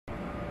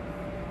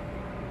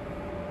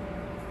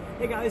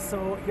Hey guys,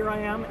 so here I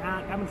am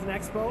at Edmonton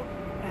Expo,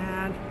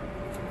 and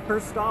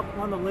first stop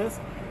on the list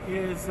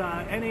is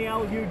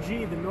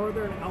NALUG, the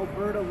Northern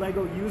Alberta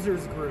Lego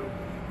Users Group.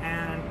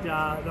 And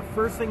the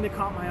first thing that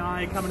caught my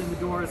eye coming in the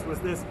doors was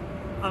this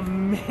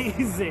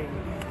amazing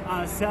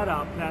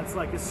setup that's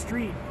like a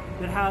street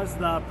that has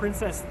the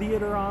Princess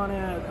Theater on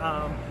it,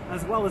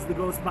 as well as the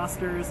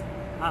Ghostbusters.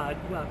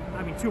 Well,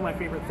 I mean, two of my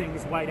favorite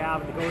things, White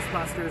Ave and the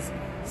Ghostbusters.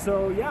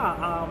 So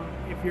yeah,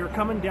 if you're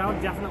coming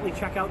down, definitely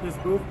check out this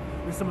booth.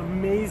 There's some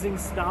amazing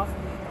stuff.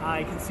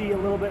 You can see a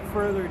little bit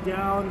further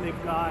down,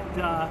 they've got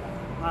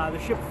the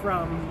ship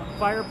from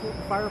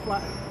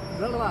Firefly,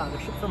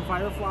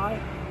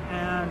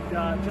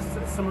 and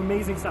just some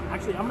amazing stuff.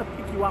 Actually, I'm gonna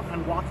pick you up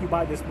and walk you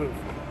by this booth.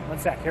 One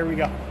sec, here we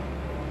go.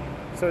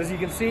 So as you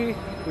can see,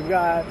 we've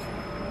got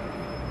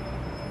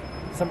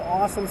some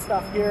awesome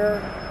stuff here.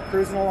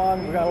 Cruising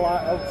along, we've got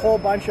a whole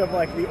bunch of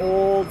like the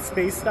old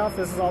space stuff.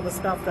 This is all the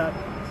stuff that's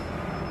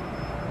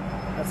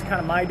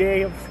kind of my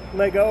day of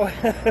Lego.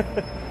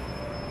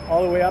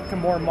 All the way up to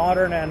more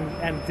modern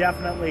and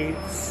definitely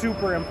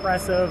super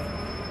impressive.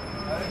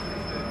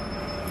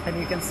 And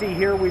you can see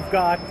here we've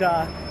got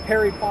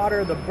Harry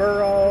Potter, the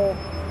Burrow,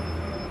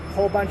 a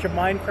whole bunch of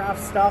Minecraft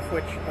stuff,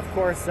 which of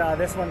course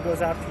this one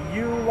goes out to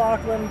you,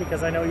 Lachlan,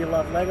 because I know you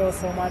love Lego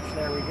so much.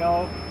 There we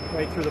go,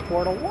 right through the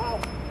portal. Wow.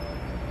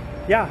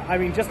 Yeah, I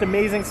mean, just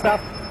amazing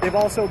stuff. They've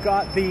also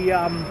got the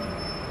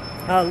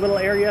little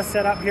area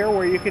set up here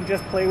where you can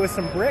just play with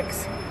some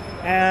bricks.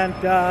 And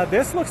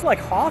this looks like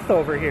Hoth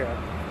over here.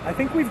 I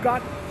think we've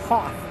got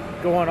Hoth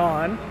going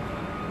on.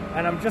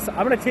 And I'm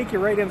gonna take you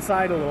right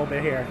inside a little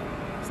bit here.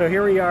 So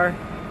here we are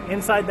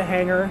inside the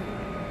hangar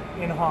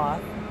in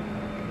Hoth.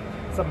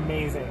 It's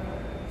amazing.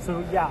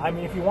 So yeah, I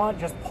mean, if you want,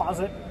 just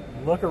pause it,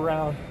 look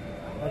around.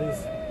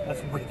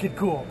 That's wicked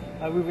cool.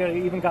 We've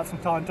even got some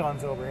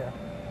Tauntauns over here.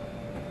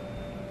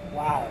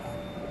 Wow.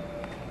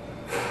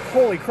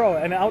 Holy crow,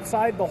 and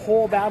outside the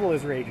whole battle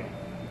is raging.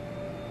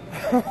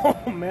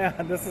 Oh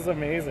man, this is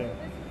amazing.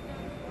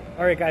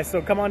 Alright guys,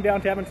 so come on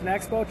down to Edmonton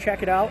Expo,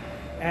 check it out,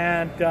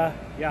 and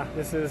yeah,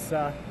 this is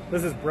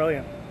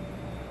brilliant.